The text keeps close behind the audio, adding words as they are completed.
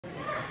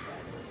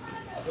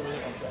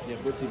Yeah,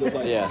 Brooksy goes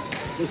like,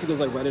 Brooksy goes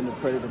like right into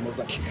predator mode,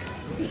 like.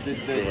 The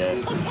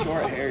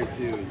short hair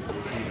too is even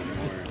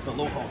more. The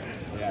low haul.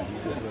 Yeah,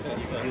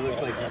 he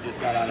looks like he just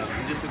got out of.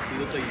 He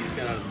looks like he just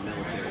got out of the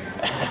military.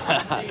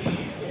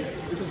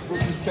 This is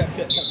Brooksy's pet.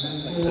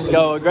 Let's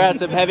go,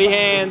 aggressive, heavy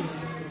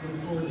hands.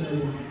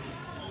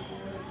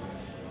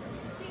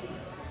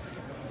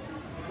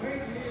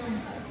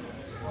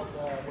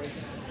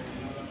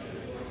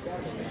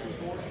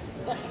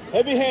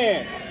 Heavy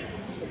hands.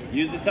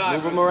 Use the time.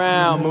 Move them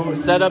around.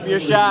 Set up your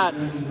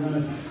shots.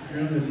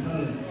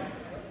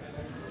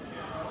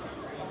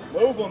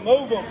 Move them,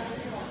 move them.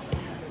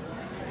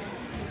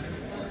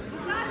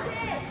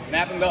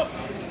 Snap and go.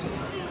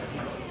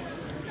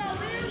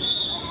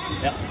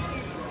 Yep.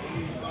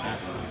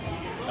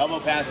 Elbow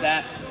past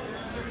that.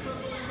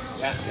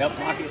 Yep,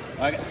 pocket.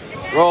 Okay.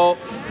 Roll.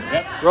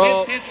 Yep.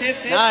 Roll.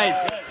 Hips. Nice.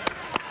 Good.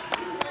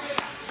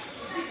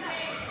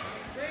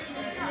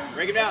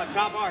 Break him down.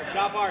 Chop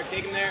hard.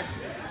 Take him there.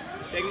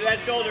 Take him to that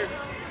shoulder.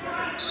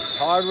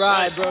 Hard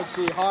ride,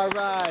 Brooksy. Hard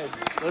ride.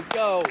 Let's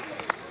go.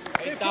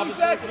 Hey, 15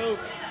 seconds.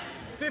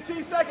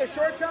 15 seconds.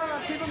 Short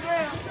time. Keep him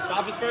down.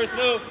 Stop his first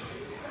move.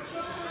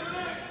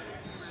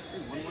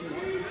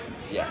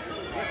 Yeah.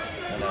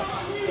 I know.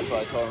 That's why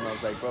I told him. I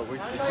was like, bro, we're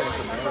training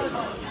for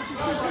marathons.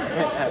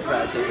 At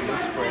practice, and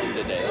we're sprinting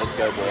today. Let's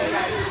go, boys.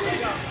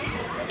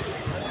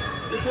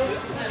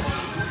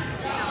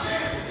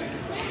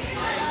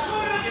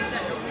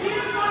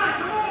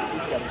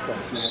 He's got to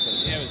start seeing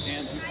Yeah, his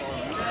hand too far.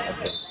 I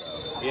think so.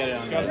 Yeah,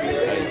 it's got to be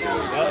crazy.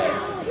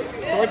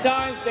 Short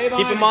time, stay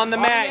behind. Keep him on the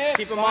mat.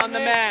 Keep him on the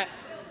mat.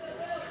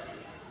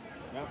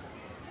 Yep.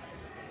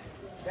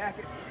 Stack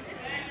it.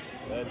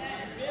 Good.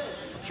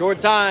 Short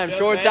time.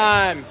 Short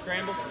time.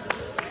 Scramble. I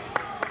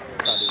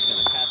thought he was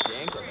going to pass the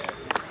ankle there.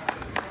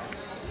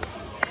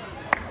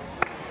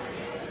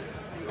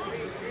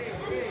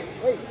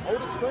 Hey,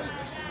 hold it straight.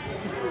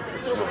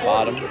 Still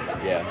Bottom.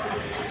 Yeah.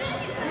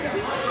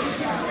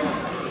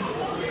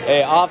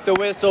 Hey, off the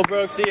whistle,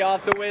 Brooksy.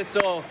 Off the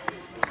whistle.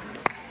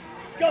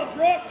 Let's go,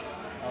 Brooks.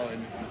 Oh,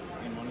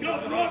 Let's go,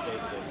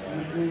 Brooks.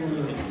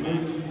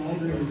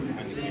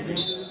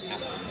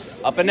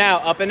 Up and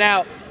out. Up and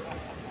out.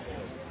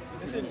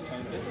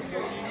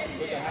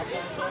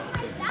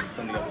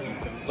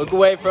 Look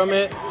away from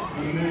it.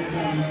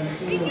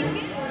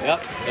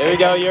 Yep. There we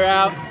go. You're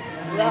out.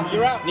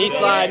 You're out. Knee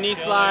slide. Knee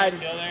slide.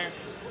 Chill there.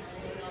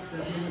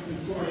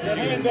 That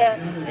hand back.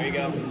 There you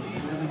go.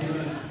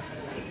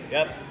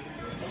 Yep.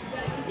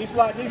 Knee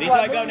slide. Knee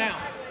slide, go now.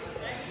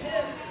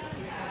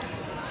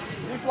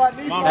 Knee slide.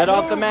 Head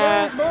off the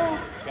mat. Move.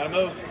 Gotta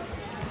move.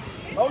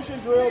 Motion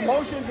drill.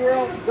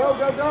 Go.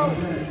 Go.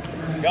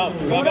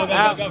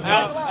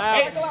 Out.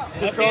 Hey,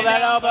 Control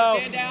that elbow.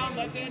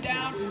 Left hand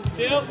down.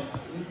 Chill.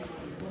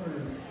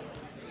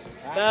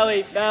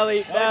 Belly.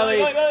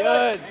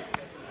 Good.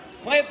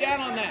 Clamp down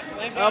on that.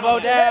 Elbow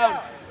down.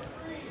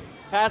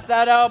 Pass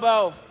that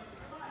elbow.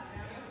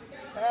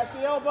 Pass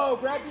the elbow.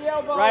 Grab the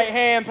elbow. Right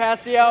hand.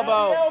 Pass the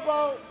elbow.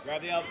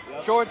 Grab the elbow.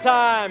 Yep. Short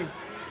time.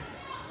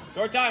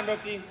 Short time,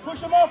 Brooksy. Push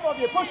him off of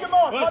you. Push him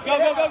off. Push.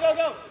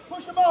 Go.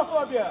 Push him off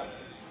of you.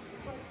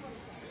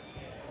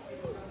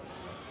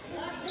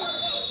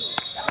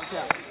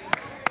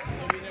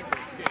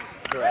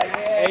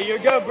 Hey, you're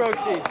good,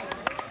 Brooksy.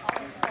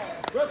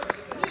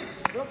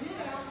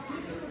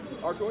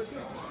 Our choice?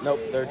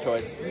 Nope, their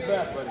choice. He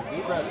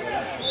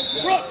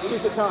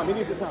needs the time.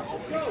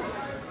 Let's go.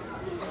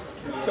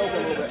 Choke a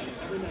little bit.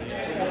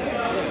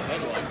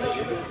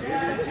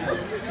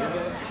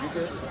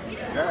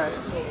 All right.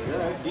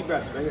 Deep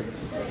breaths right here.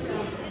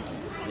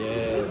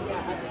 Yeah.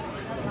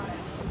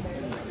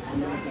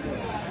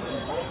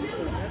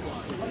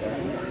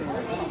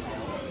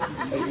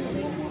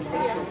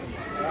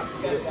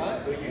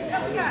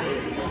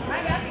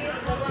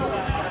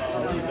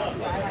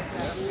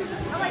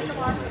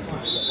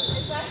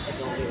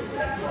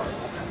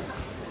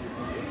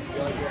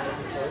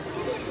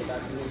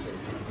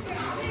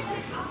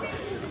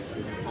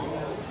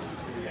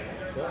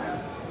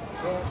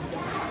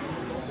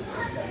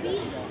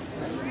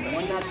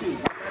 One, not two.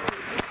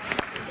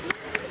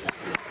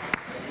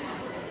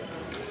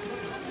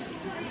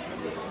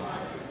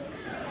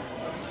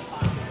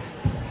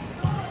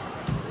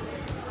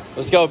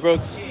 Let's go,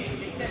 Brooks. You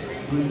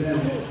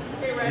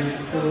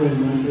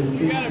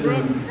got it,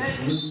 Brooks.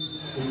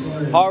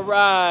 All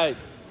right.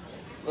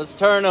 Let's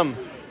turn them.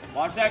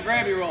 Watch that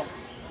gravity roll.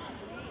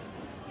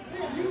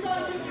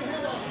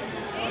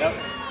 Yep.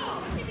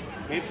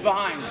 Hips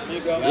behind. Here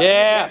you go.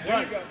 Yeah.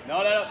 There you go.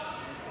 No.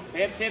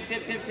 Hips. Hips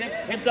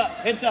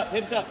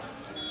up.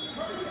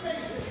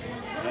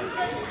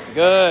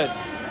 Good.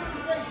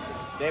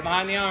 Stay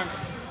behind the arm.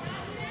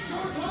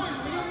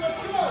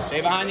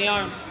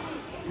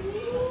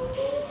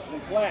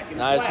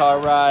 Nice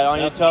hard ride. On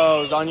your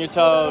toes.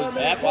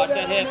 Yep, watch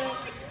that hip.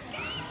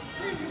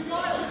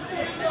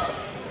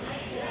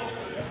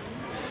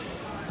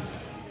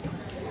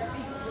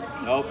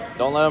 Nope.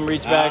 Don't let him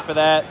reach back for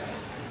that.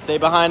 Stay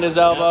behind his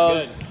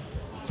elbows. Yep,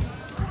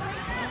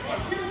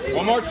 good.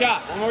 One more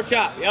chop.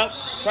 Yep.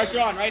 Pressure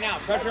on right now.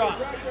 Pressure on.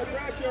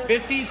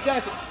 15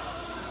 seconds.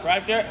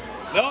 Pressure.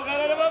 No.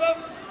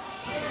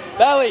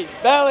 Belly,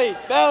 belly,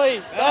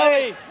 belly,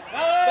 belly,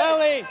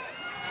 belly.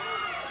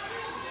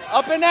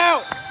 Up and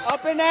out,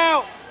 up and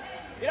out.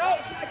 Get out.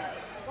 5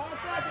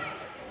 seconds.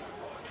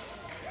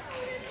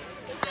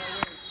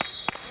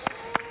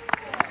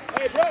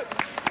 Hey, Brooks.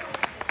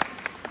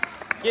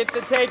 Get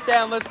the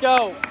takedown, let's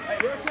go. Hey,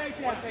 we're a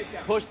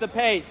takedown. Push the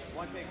pace.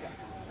 One takedown.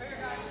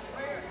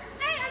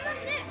 Hey, I'm up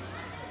next.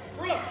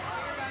 Brooks,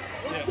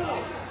 let's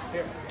go.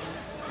 Here.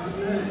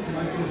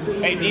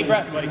 Hey, deep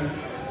breath, buddy.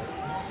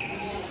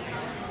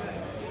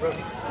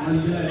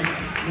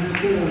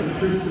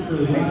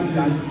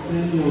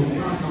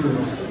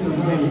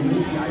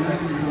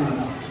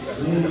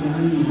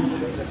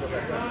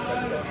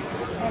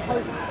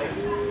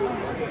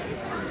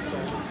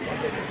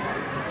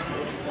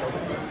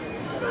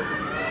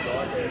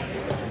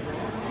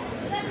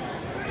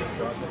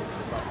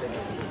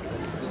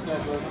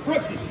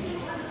 Brooksy,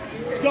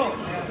 let's go.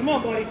 Come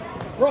on, buddy.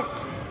 Brooks,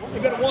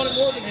 you're going to want it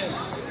more than him.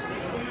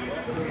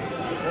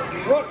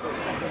 Brooks,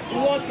 who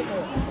wants it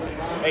more?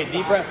 Hey,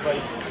 deep breath,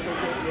 buddy.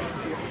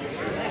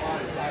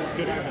 That's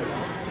good for him.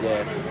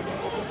 Yeah.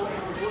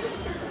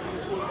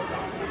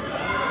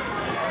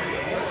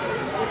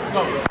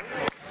 Go.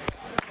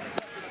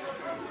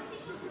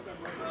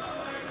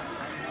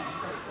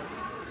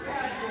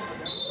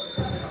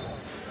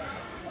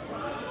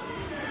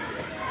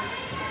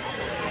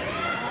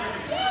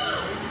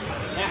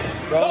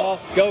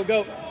 Go, go,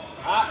 go.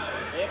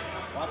 Hips.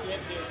 Watch your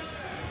hips here.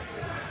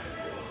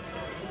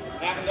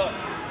 Snap and go.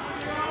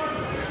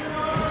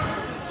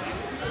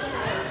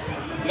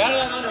 Get out of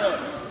that underhook.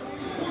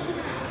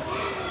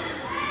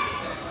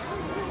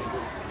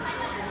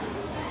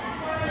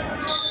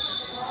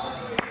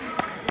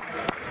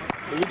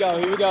 Here we go,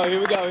 here we go, here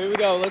we go, here we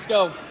go. Let's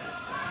go.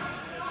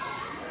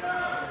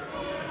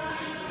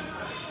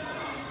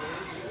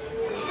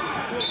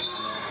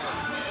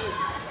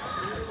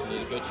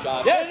 Need a good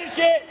shot. Yeah, finish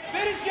it!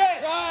 Finish it!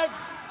 Drive!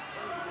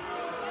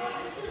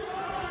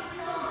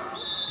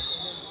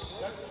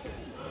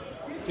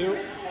 Two.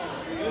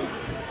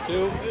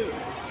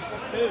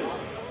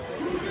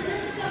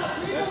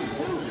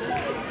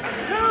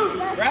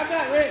 Grab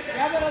that wrist.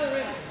 Grab that other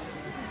wrist.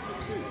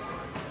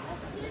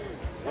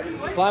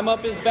 Climb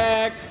up his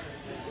back.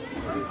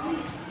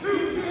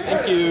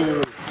 Thank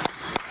you.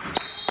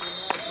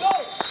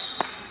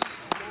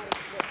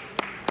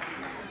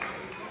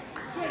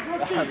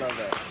 I love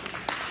that.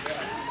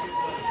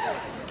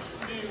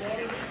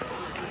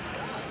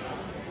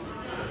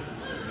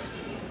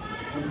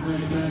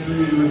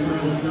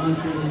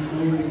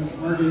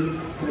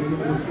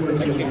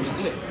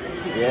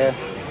 Yeah.